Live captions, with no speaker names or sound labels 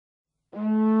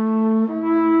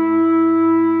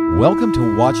Welcome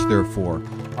to Watch Therefore.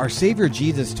 Our Savior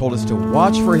Jesus told us to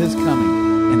watch for His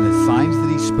coming, and the signs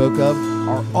that He spoke of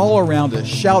are all around us,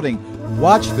 shouting,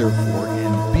 "Watch therefore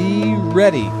and be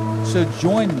ready." So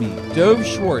join me, Dove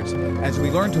Schwartz, as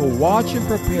we learn to watch and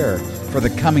prepare for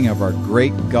the coming of our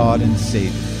great God and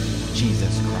Savior,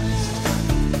 Jesus Christ.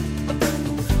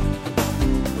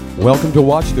 Welcome to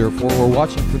Watch Therefore. We're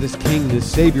watching for this King,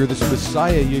 this Savior, this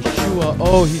Messiah, Yeshua.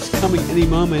 Oh, He's coming any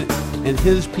moment, and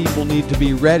His people need to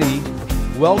be ready.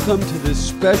 Welcome to this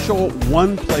special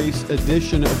one-place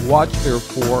edition of Watch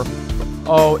Therefore.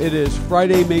 Oh, it is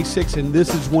Friday, May 6th, and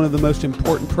this is one of the most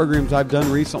important programs I've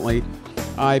done recently.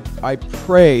 I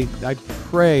pray,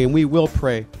 and we will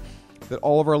pray, that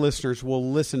all of our listeners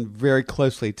will listen very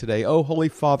closely today. Oh, Holy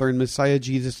Father, in Messiah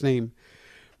Jesus' name,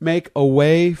 make a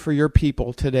way for your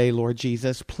people today, Lord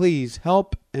Jesus. Please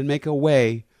help and make a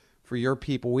way for your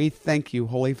people. We thank you,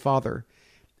 Holy Father,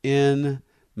 in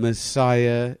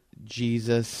Messiah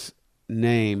Jesus'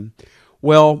 name.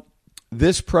 Well,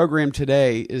 this program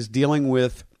today is dealing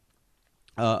with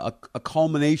a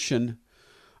culmination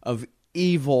of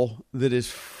evil that is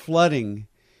flooding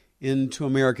into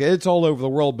America. It's all over the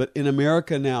world, but in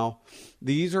America now,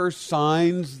 these are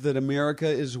signs that America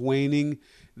is waning,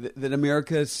 that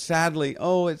America is sadly,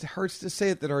 it hurts to say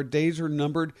it, that our days are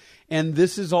numbered. And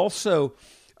this is also,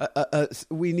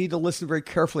 we need to listen very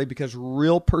carefully, because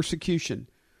real persecution,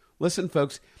 listen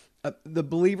folks, the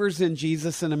believers in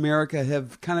Jesus in America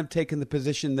have kind of taken the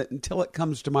position that until it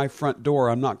comes to my front door,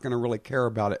 I'm not going to really care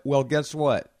about it. Well, guess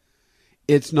what?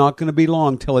 It's not going to be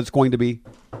long till it's going to be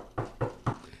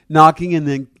knocking and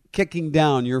then kicking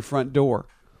down your front door.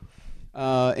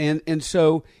 And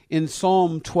so in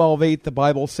Psalm 12:8, the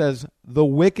Bible says, "The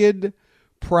wicked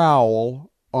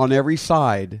prowl on every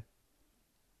side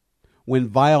when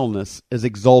vileness is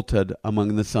exalted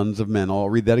among the sons of men." I'll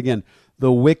read that again.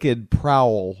 "The wicked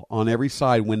prowl on every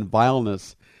side when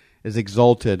vileness is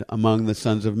exalted among the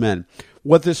sons of men."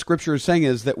 What this scripture is saying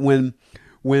is that when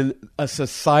a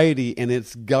society and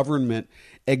its government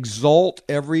exalt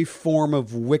every form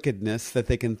of wickedness that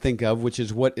they can think of, which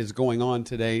is what is going on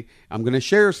today, I'm going to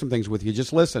share some things with you.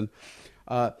 Just listen.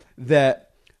 That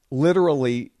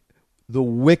literally the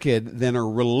wicked then are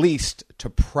released to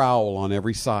prowl on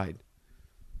every side.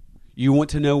 You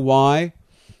want to know why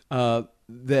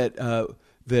that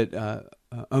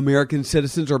American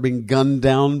citizens are being gunned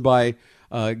down by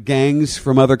gangs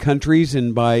from other countries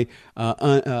and by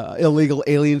illegal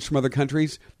aliens from other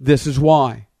countries? This is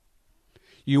why.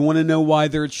 You want to know why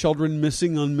there are children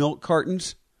missing on milk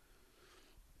cartons?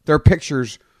 Their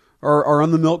pictures are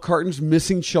on the milk cartons,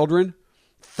 missing children.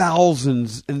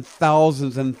 Thousands and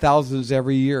thousands and thousands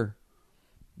every year.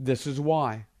 This is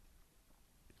why.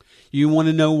 You want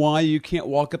to know why you can't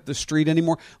walk up the street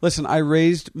anymore? Listen, I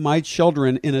raised my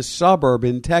children in a suburb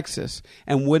in Texas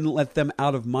and wouldn't let them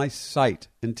out of my sight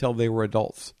until they were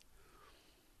adults.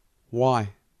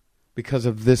 Why? Because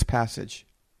of this passage.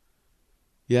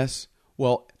 Yes?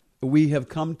 Well, we have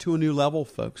come to a new level,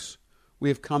 folks. We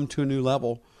have come to a new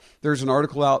level. There's an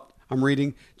article out I'm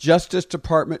reading, Justice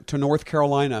Department to North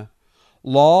Carolina.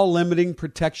 Law limiting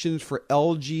protections for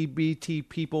LGBT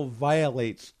people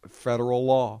violates federal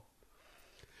law.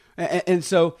 And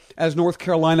so, as North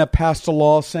Carolina passed a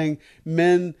law saying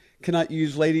men cannot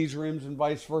use ladies' rooms and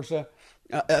vice versa,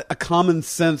 a common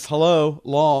sense,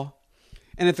 law.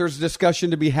 And if there's a discussion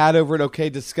to be had over it, okay,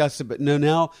 discuss it. But no,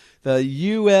 now the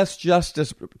U.S.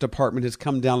 Justice Department has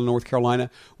come down to North Carolina,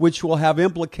 which will have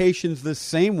implications the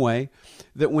same way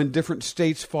that when different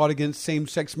states fought against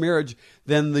same-sex marriage,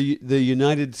 then the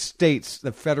United States,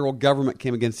 the federal government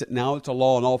came against it. Now it's a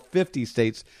law in all 50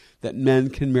 states that men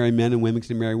can marry men and women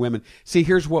can marry women. See,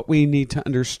 here's what we need to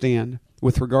understand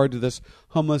with regard to this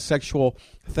homosexual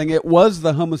thing. It was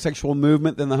the homosexual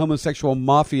movement, then the homosexual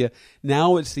mafia.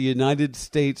 Now it's the United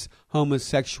States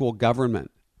homosexual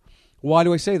government. Why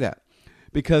do I say that?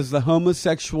 Because the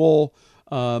homosexual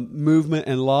movement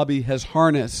and lobby has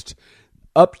harnessed,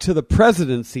 up to the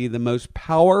presidency, the most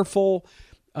powerful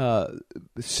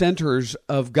centers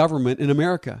of government in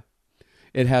America.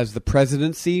 It has the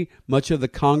presidency, much of the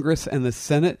Congress and the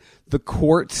Senate, the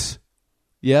courts,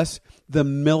 yes, the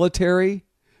military,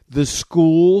 the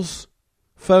schools.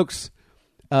 Folks,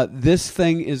 this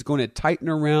thing is going to tighten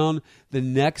around the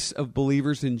necks of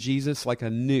believers in Jesus like a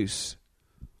noose.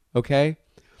 Okay?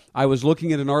 I was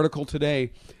looking at an article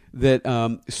today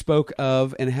that spoke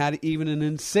of and had even an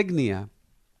insignia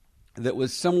that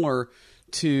was similar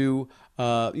to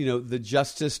the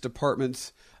Justice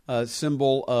Department's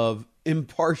symbol of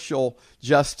impartial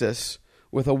justice,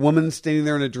 with a woman standing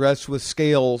there in a dress with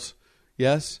scales.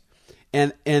 Yes,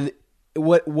 and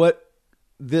what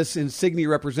this insignia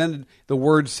represented, the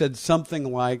word said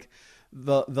something like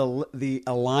the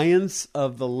alliance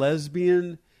of the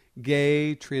lesbian,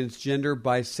 gay, transgender,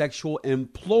 bisexual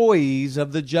employees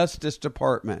of the Justice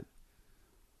Department.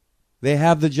 They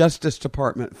have the Justice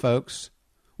Department, folks.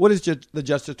 What does the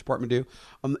Justice Department do?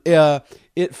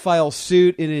 It files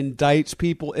suit. It indicts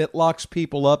people. It locks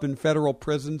people up in federal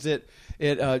prisons. It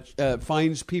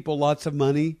fines people lots of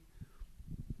money.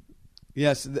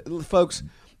 Yes, folks,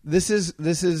 this is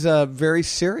very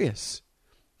serious.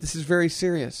 This is very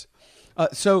serious.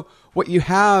 So what you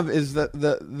have is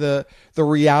the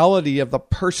reality of the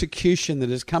persecution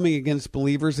that is coming against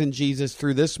believers in Jesus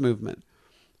through this movement,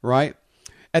 right?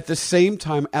 At the same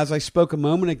time, as I spoke a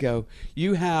moment ago,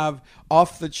 you have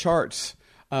off the charts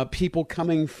people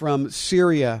coming from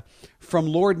Syria, from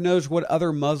Lord knows what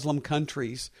other Muslim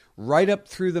countries, right up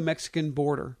through the Mexican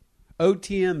border.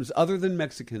 OTMs, other than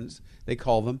Mexicans, they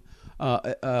call them,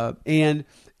 and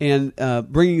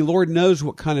bringing Lord knows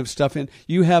what kind of stuff in.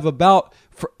 You have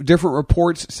different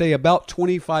reports say about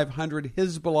 2,500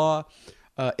 Hezbollah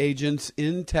agents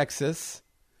in Texas.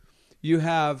 You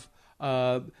have,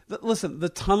 listen, the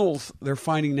tunnels they're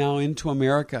finding now into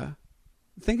America.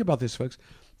 Think about this, folks.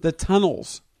 The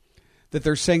tunnels that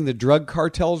they're saying the drug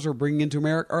cartels are bringing into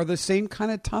America are the same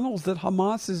kind of tunnels that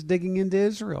Hamas is digging into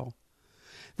Israel.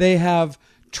 They have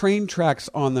train tracks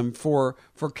on them for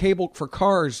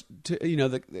cars to,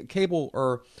 the cable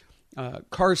or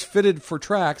cars fitted for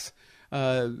tracks,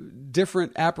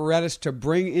 different apparatus to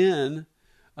bring in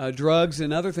drugs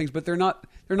and other things, but they're not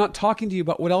talking to you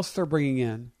about what else they're bringing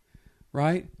in,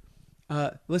 right?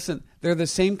 Listen, they're the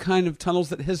same kind of tunnels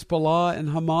that Hezbollah and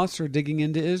Hamas are digging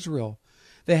into Israel.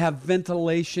 They have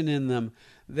ventilation in them.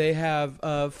 They have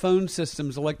phone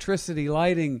systems, electricity,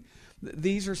 lighting.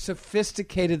 These are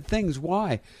sophisticated things.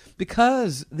 Why?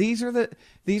 Because these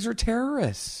are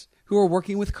terrorists who are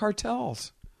working with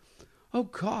cartels. Oh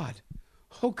God.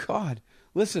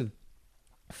 Listen,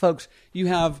 folks, you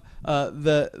have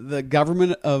the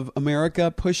government of America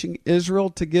pushing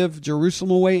Israel to give Jerusalem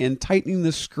away and tightening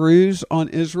the screws on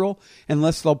Israel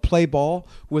unless they'll play ball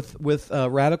with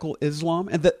radical Islam,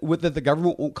 and that the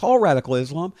government won't call radical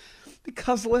Islam,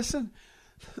 because listen,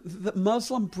 the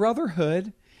Muslim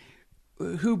Brotherhood,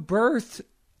 who birthed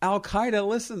Al-Qaeda,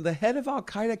 listen, the head of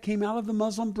Al-Qaeda came out of the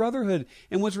Muslim Brotherhood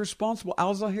and was responsible,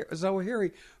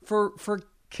 al-Zawahiri, for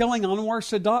killing Anwar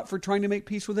Sadat for trying to make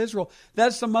peace with Israel.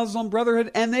 That's the Muslim Brotherhood,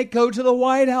 and they go to the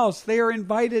White House. They are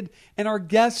invited and are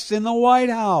guests in the White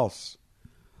House.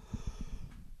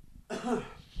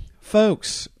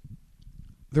 Folks,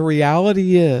 the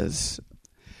reality is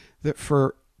that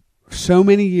for so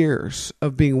many years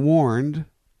of being warned,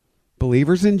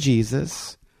 believers in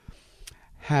Jesus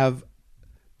have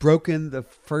broken the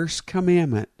first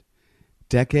commandment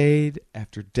decade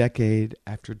after decade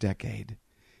after decade.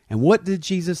 And what did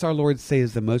Jesus our Lord say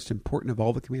is the most important of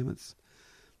all the commandments?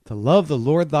 To love the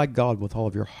Lord thy God with all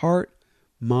of your heart,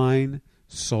 mind,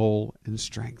 soul, and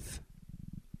strength.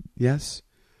 Yes?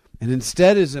 And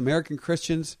instead, as American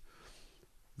Christians,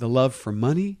 the love for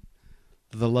money,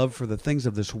 the love for the things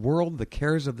of this world, the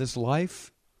cares of this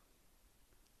life,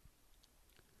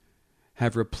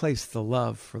 have replaced the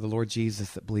love for the Lord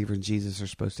Jesus that believers in Jesus are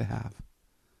supposed to have.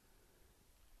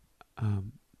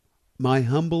 My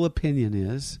humble opinion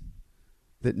is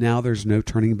that now there's no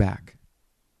turning back.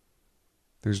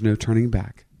 There's no turning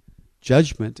back.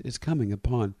 Judgment is coming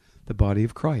upon the body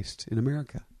of Christ in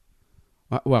America.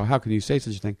 Well, how can you say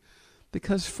such a thing?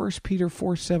 Because 1 Peter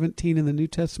 4:17 in the New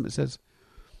Testament says,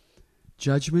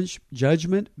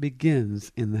 Judgment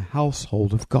begins in the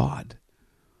household of God.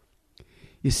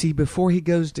 You see, before he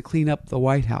goes to clean up the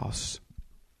White House,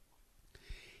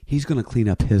 he's going to clean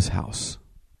up his house.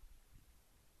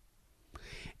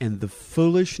 And the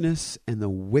foolishness and the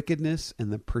wickedness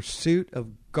and the pursuit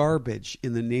of garbage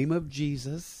in the name of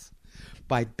Jesus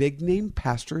by big-name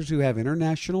pastors who have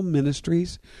international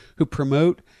ministries, who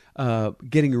promote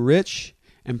getting rich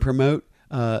and promote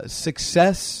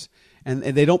success. And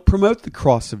they don't promote the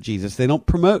cross of Jesus. They don't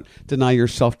promote deny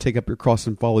yourself, take up your cross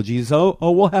and follow Jesus.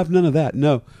 Oh, we'll have none of that.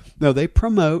 No, they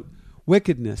promote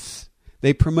wickedness.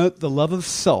 They promote the love of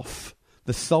self,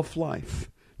 the self-life.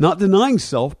 Not denying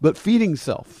self, but feeding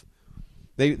self.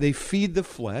 They feed the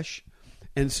flesh.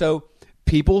 And so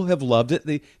people have loved it.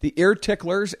 The ear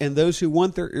ticklers and those who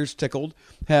want their ears tickled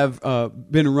have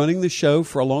been running the show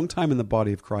for a long time in the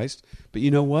body of Christ. But you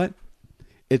know what?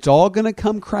 It's all going to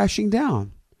come crashing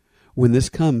down when this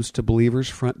comes to believers'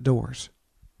 front doors.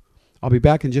 I'll be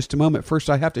back in just a moment. First,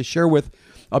 I'll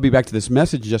be back to this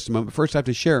message in just a moment. First, I have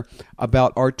to share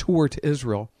about our tour to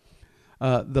Israel.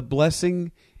 The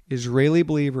blessing Israeli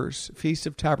Believers Feast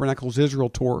of Tabernacles Israel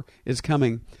tour is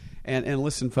coming. And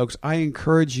listen, folks, I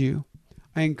encourage you,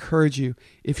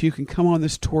 if you can come on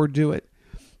this tour, do it.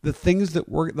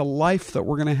 The life that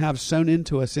we're going to have sown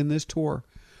into us in this tour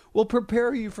will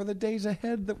prepare you for the days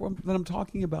ahead that I'm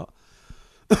talking about.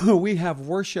 We have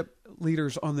worship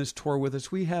leaders on this tour with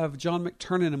us. We have John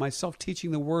McTernan and myself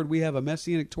teaching the Word. We have a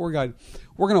Messianic tour guide.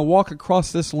 We're going to walk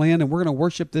across this land and we're going to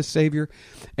worship this Savior,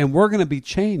 and we're going to be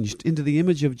changed into the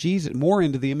image of Jesus, more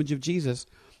into the image of Jesus.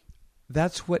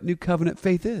 That's what New Covenant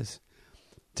faith is,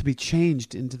 to be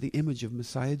changed into the image of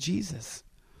Messiah Jesus.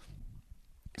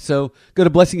 So go to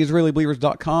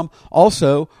blessingisraelibelievers.com.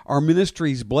 Also, our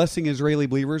ministries, Blessing Israeli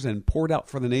Believers and Poured Out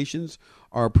for the Nations,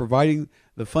 are providing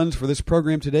the funds for this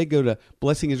program today. Go to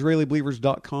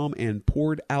blessingisraelibelievers.com and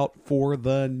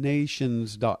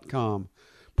pouredoutforthenations.com.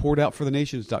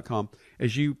 Pouredoutforthenations.com.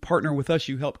 As you partner with us,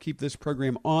 you help keep this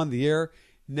program on the air.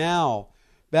 Now,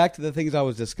 back to the things I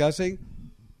was discussing.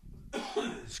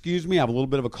 Excuse me, I have a little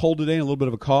bit of a cold today and a little bit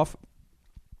of a cough.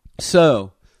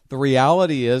 So, the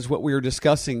reality is what we were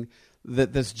discussing,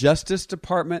 that this Justice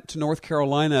Department to North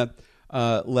Carolina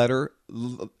letter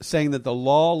saying that the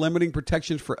law limiting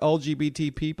protections for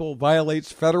LGBT people violates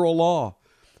federal law.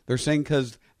 They're saying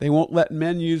because they won't let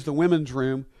men use the women's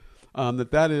room,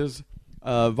 that is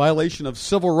a violation of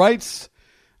civil rights,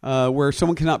 where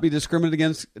someone cannot be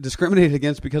discriminated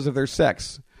against because of their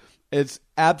sex. It's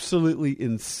absolutely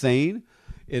insane.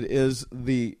 It is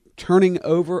the turning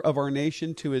over of our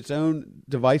nation to its own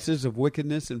devices of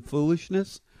wickedness and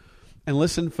foolishness. And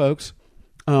listen, folks,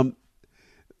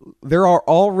 there are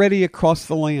already across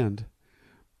the land,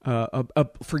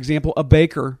 for example, a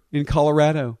baker in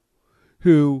Colorado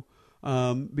who,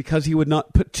 because he would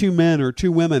not put two men or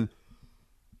two women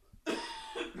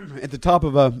at the top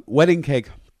of a wedding cake,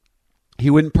 he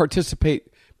wouldn't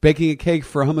participate baking a cake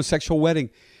for a homosexual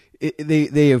wedding.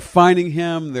 They are finding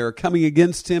him. They're coming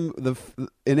against him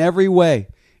in every way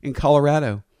in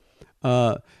Colorado.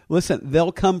 Listen,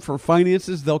 they'll come for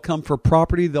finances. They'll come for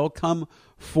property. They'll come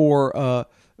for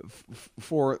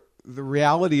the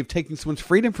reality of taking someone's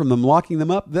freedom from them, locking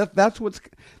them up. That's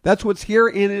what's here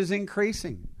and is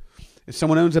increasing. If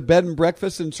someone owns a bed and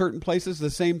breakfast in certain places,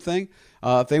 the same thing.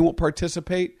 If they won't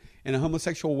participate in a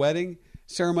homosexual wedding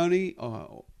ceremony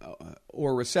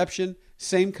or reception,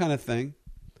 same kind of thing.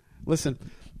 Listen,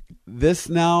 this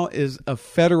now is a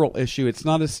federal issue. It's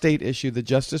not a state issue. The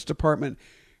Justice Department,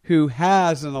 who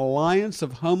has an alliance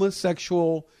of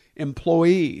homosexual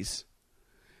employees,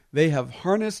 they have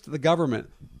harnessed the government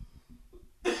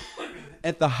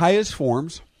at the highest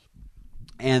forms,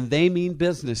 and they mean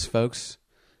business, folks.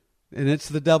 And it's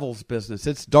the devil's business.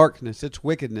 It's darkness. It's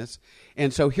wickedness.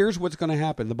 And so here's what's going to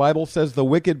happen. The Bible says the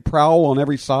wicked prowl on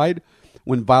every side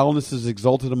when vileness is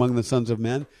exalted among the sons of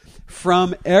men.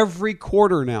 From every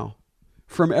quarter,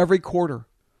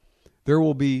 there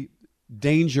will be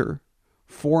danger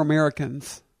for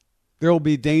Americans. There will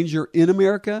be danger in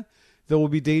America. There will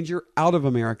be danger out of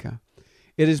America.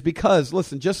 It is because,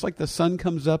 listen, just like the sun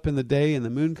comes up in the day and the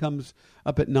moon comes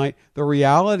up at night, the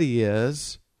reality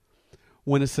is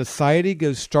when a society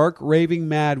goes stark raving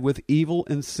mad with evil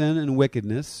and sin and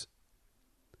wickedness,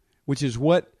 which is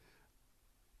what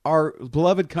our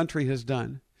beloved country has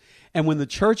done, and when the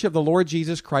church of the Lord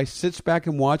Jesus Christ sits back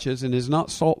and watches and is not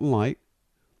salt and light,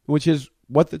 which is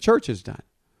what the church has done,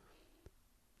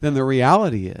 then the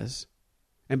reality is,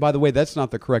 and by the way, that's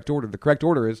not the correct order. The correct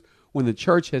order is when the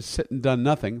church has sit and done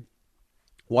nothing,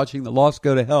 watching the lost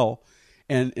go to hell,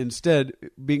 and instead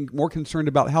being more concerned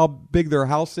about how big their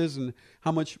house is and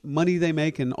how much money they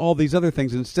make and all these other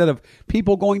things, instead of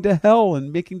people going to hell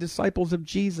and making disciples of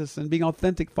Jesus and being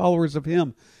authentic followers of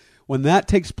Him. When that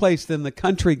takes place, then the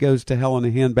country goes to hell in a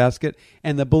handbasket,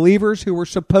 and the believers who were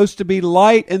supposed to be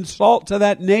light and salt to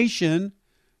that nation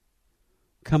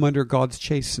come under God's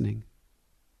chastening.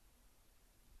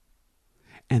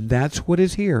 And that's what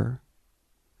is here,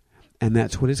 and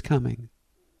that's what is coming.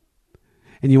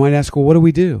 And you might ask, well, what do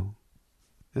we do?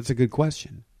 That's a good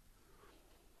question.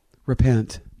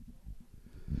 Repent.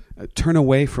 Turn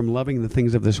away from loving the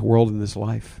things of this world and this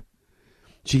life.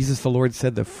 Jesus the Lord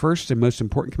said the first and most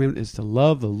important commandment is to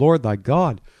love the Lord thy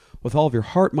God with all of your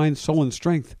heart, mind, soul, and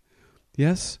strength.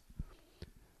 Yes?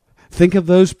 Think of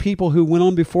those people who went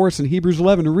on before us in Hebrews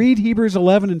 11. Read Hebrews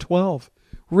 11 and 12.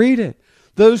 Read it.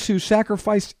 Those who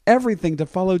sacrificed everything to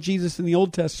follow Jesus in the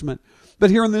Old Testament. But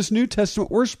here in this New Testament,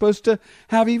 we're supposed to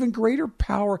have even greater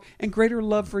power and greater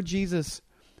love for Jesus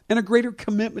and a greater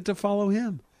commitment to follow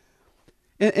Him.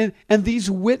 And these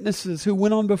witnesses who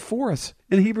went on before us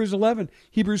in Hebrews 11,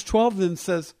 Hebrews 12 then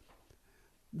says,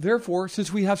 therefore,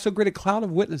 since we have so great a cloud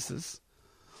of witnesses,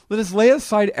 Let us lay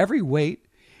aside every weight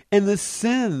and the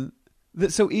sin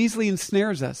that so easily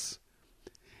ensnares us.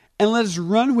 And let us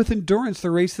run with endurance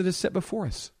the race that is set before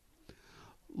us.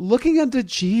 Looking unto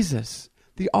Jesus,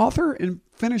 the author and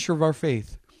finisher of our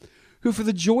faith, who for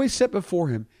the joy set before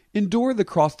him endured the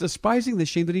cross, despising the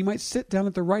shame, that he might sit down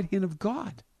at the right hand of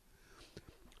God.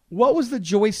 What was the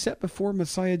joy set before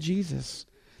Messiah Jesus?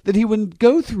 That he would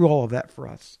go through all of that for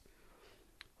us.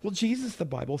 Well, Jesus, the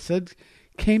Bible said,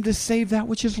 came to save that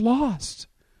which is lost.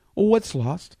 Well, what's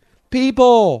lost?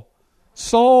 People,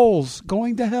 souls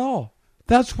going to hell.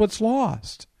 That's what's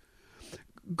lost.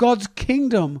 God's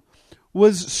kingdom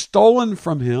was stolen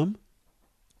from him,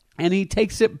 and he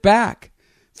takes it back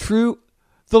through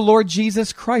the Lord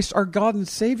Jesus Christ, our God and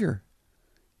Savior.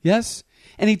 Yes?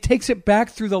 And he takes it back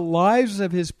through the lives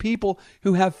of his people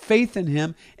who have faith in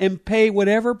him and pay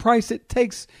whatever price it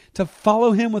takes to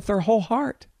follow him with their whole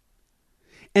heart.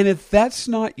 And if that's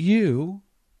not you,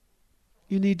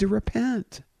 you need to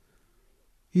repent.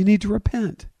 You need to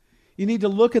repent. You need to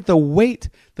look at the weight,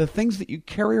 the things that you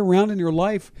carry around in your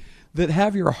life that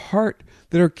have your heart,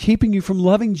 that are keeping you from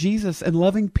loving Jesus and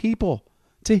loving people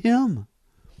to him.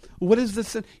 What is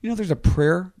this? There's a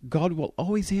prayer God will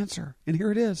always answer. And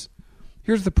here it is.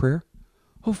 Here's the prayer.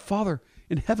 Oh, Father,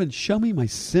 in heaven, show me my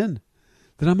sin,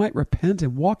 that I might repent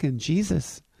and walk in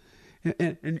Jesus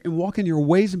and walk in your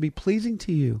ways and be pleasing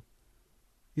to you.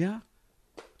 Yeah?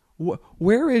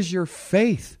 Where is your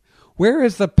faith? Where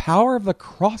is the power of the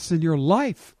cross in your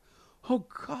life? Oh,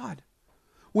 God.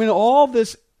 When all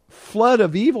this flood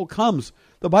of evil comes,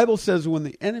 the Bible says when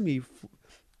the enemy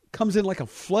comes in like a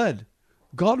flood,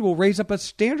 God will raise up a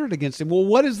standard against him. Well,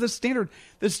 what is the standard?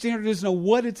 The standard isn't a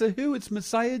what, it's a who. It's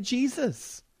Messiah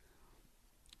Jesus.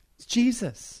 It's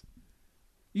Jesus.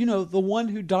 The one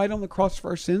who died on the cross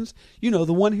for our sins.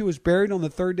 The one who was buried on the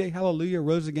third day, hallelujah,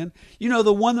 rose again.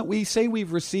 The one that we say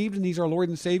we've received, and he's our Lord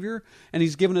and Savior, and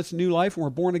he's given us new life, and we're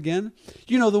born again.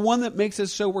 The one that makes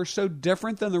us so we're so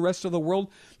different than the rest of the world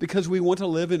because we want to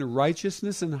live in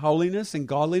righteousness and holiness and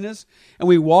godliness, and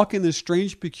we walk in this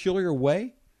strange, peculiar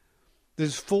way that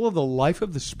is full of the life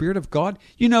of the Spirit of God.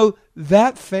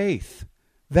 That faith,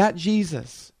 that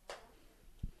Jesus.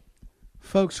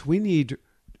 Folks, we need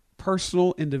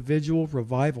personal, individual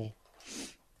revival.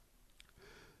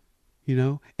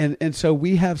 And so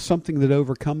we have something that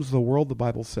overcomes the world, the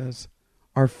Bible says.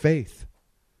 Our faith.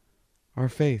 Our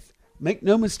faith. Make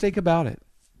no mistake about it.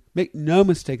 Make no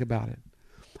mistake about it.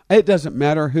 It doesn't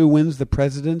matter who wins the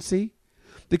presidency,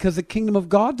 because the kingdom of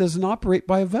God doesn't operate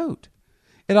by a vote.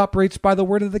 It operates by the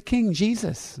word of the King,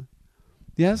 Jesus.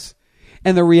 Yes?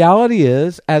 And the reality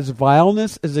is, as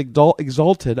vileness is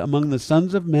exalted among the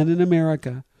sons of men in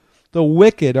America, the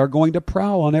wicked are going to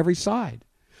prowl on every side.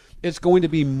 It's going to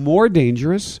be more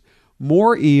dangerous,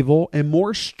 more evil, and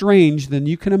more strange than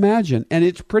you can imagine. And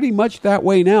it's pretty much that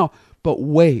way now. But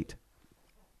wait.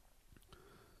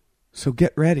 So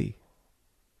get ready.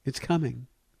 It's coming.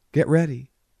 Get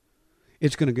ready.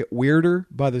 It's going to get weirder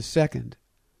by the second.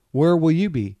 Where will you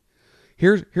be?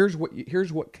 Here's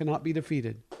what cannot be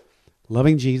defeated.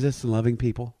 Loving Jesus and loving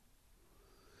people.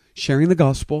 Sharing the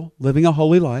gospel. Living a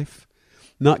holy life.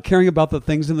 Not caring about the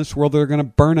things in this world that are going to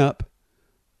burn up.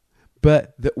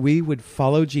 But that we would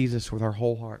follow Jesus with our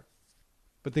whole heart.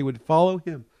 But they would follow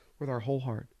him with our whole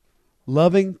heart.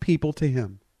 Loving people to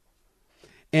him.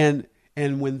 And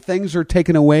when things are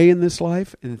taken away in this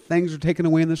life, and things are taken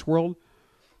away in this world,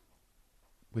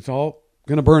 it's all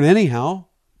going to burn anyhow.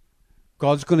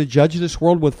 God's going to judge this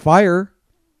world with fire.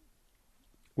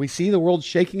 We see the world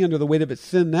shaking under the weight of its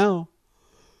sin now.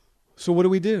 So what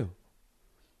do?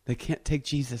 They can't take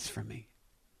Jesus from me.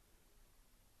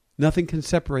 Nothing can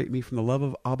separate me from the love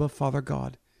of Abba, Father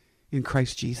God, in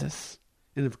Christ Jesus.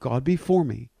 And if God be for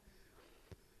me,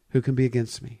 who can be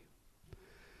against me?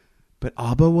 But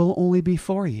Abba will only be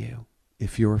for you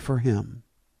if you are for him.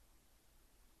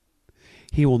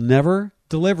 He will never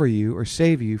deliver you or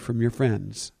save you from your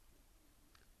friends.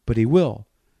 But he will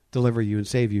deliver you and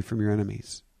save you from your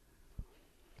enemies.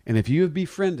 And if you have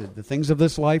befriended the things of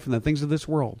this life and the things of this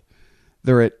world,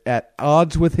 they're at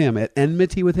odds with him, at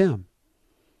enmity with him,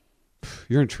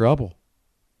 you're in trouble.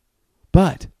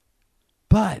 But,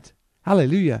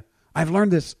 hallelujah, I've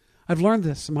learned this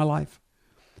in my life.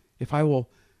 If I will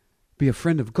be a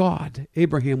friend of God,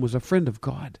 Abraham was a friend of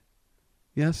God.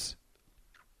 Yes?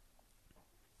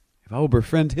 If I will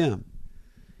befriend him,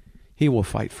 he will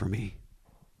fight for me.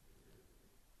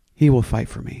 He will fight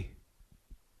for me.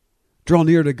 Draw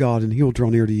near to God and he will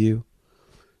draw near to you.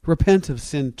 Repent of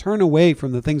sin. Turn away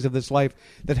from the things of this life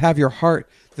that have your heart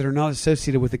that are not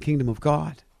associated with the kingdom of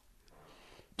God.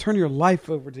 Turn your life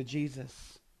over to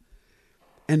Jesus.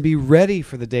 and be ready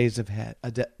for the days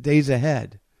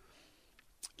ahead.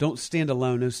 Don't stand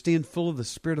alone. No, stand full of the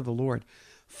Spirit of the Lord,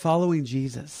 following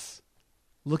Jesus,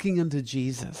 looking unto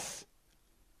Jesus,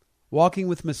 walking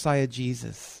with Messiah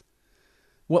Jesus.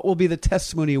 What will be the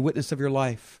testimony and witness of your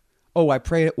life? Oh, I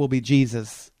pray it will be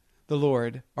Jesus, the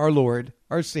Lord, our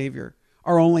Savior,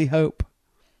 our only hope.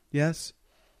 Yes?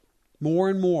 More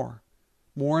and more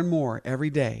every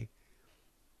day.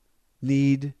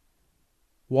 Need,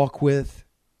 walk with,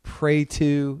 pray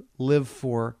to, live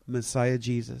for Messiah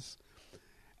Jesus.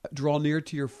 Draw near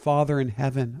to your Father in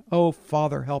heaven. Oh,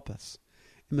 Father, help us.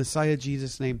 In Messiah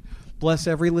Jesus' name, bless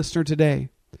every listener today.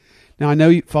 Now, I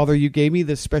know, Father, you gave me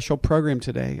this special program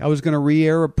today. I was going to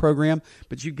re-air a program,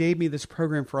 but you gave me this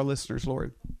program for our listeners,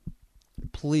 Lord.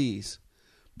 Please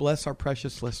bless our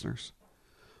precious listeners.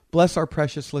 Bless our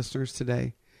precious listeners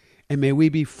today. And may we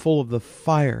be full of the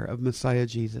fire of Messiah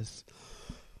Jesus.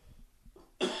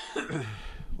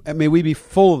 And may we be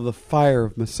full of the fire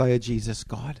of Messiah Jesus,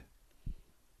 God.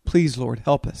 Please, Lord,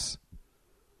 help us.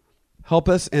 Help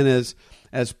us, and as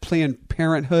Planned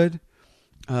Parenthood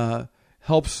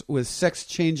helps with sex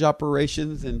change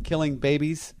operations and killing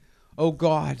babies, oh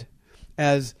God,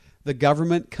 as the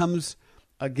government comes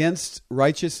against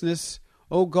righteousness,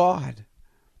 oh God,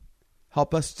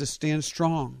 help us to stand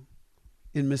strong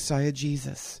in Messiah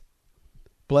Jesus.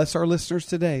 Bless our listeners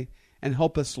today and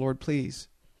help us, Lord, please.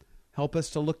 Help us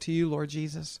to look to you, Lord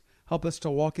Jesus. Help us to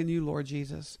walk in you, Lord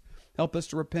Jesus. Help us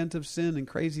to repent of sin and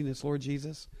craziness, Lord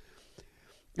Jesus.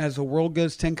 As the world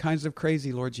goes 10 kinds of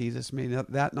crazy, Lord Jesus, may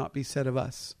that not be said of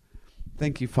us.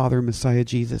 Thank you, Father, in Messiah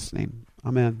Jesus' name.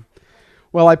 Amen.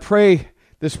 Well, I pray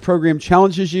this program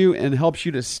challenges you and helps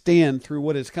you to stand through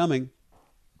what is coming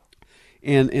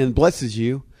and blesses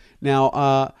you.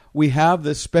 Now, we have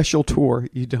this special tour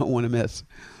you don't want to miss.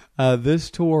 This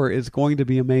tour is going to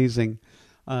be amazing.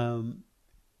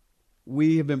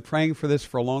 We have been praying for this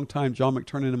for a long time, John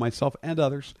McTernan and myself and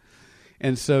others.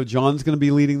 And so John's going to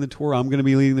be leading the tour. I'm going to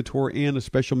be leading the tour, and a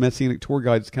special Messianic tour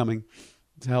guide is coming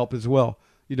to help as well.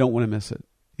 You don't want to miss it.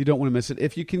 You don't want to miss it.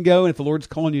 If you can go, and if the Lord's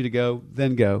calling you to go,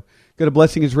 then go. Go to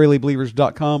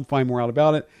blessingisraelibelievers.com, find more out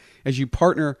about it. As you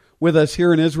partner with us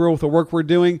here in Israel with the work we're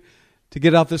doing to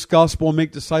get out this gospel and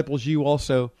make disciples, you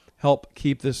also help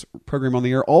keep this program on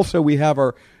the air. Also, we have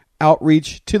our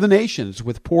outreach to the nations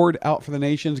with Poured Out for the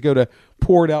Nations. Go to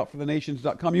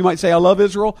pouredoutforthenations.com. You might say, I love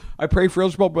Israel. I pray for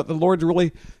Israel, but the Lord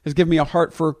really has given me a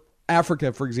heart for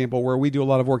Africa, for example, where we do a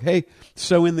lot of work. Hey,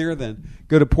 sow in there then.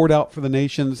 Go to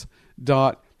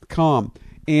pouredoutforthenations.com.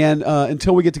 And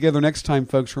until we get together next time,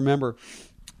 folks, remember,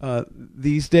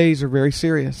 these days are very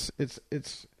serious. It's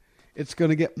going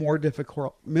to get more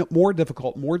difficult, more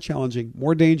challenging,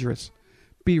 more dangerous.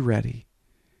 Be ready.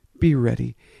 Be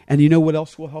ready. And you know what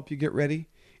else will help you get ready?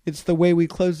 It's the way we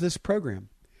close this program.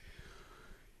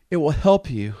 It will help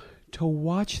you to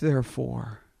watch,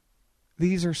 therefore.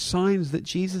 These are signs that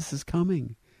Jesus is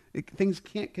coming. Things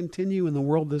can't continue in the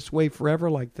world this way forever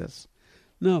like this.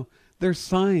 No, they're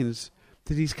signs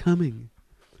that he's coming.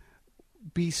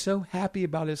 Be so happy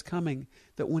about his coming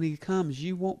that when he comes,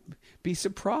 you won't be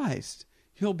surprised.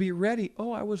 You'll be ready.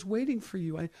 Oh, I was waiting for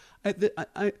you.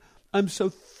 I'm so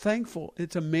thankful.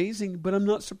 It's amazing, but I'm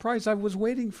not surprised. I was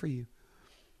waiting for you.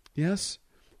 Yes?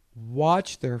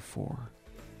 Watch, therefore,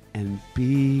 and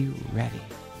be ready.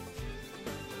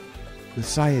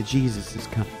 Messiah Jesus is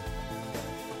coming.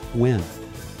 When?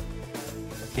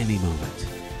 Any moment.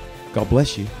 God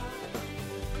bless you.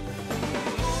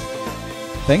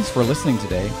 Thanks for listening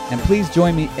today, and please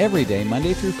join me every day,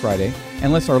 Monday through Friday,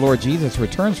 unless our Lord Jesus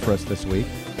returns for us this week.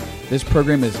 This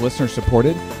program is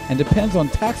listener-supported and depends on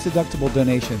tax-deductible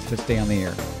donations to stay on the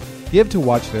air. Give to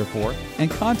Watch Therefore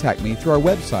and contact me through our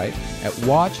website at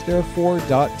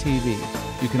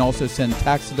watchtherefore.tv. You can also send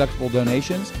tax-deductible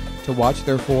donations to Watch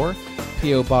Therefore,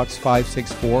 P.O. Box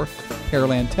 564,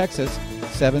 Pearland, Texas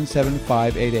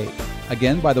 77588.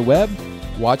 Again, by the web,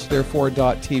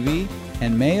 watchtherefore.tv,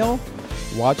 and mail,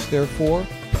 Watch Therefore,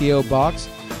 P.O. Box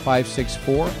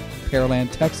 564, Pearland,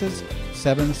 Texas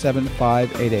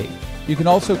 77588. You can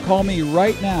also call me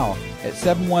right now at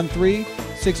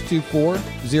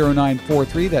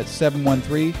 713-624-0943. That's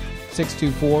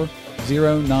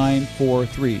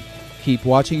 713-624-0943. Keep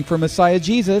watching for Messiah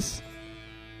Jesus.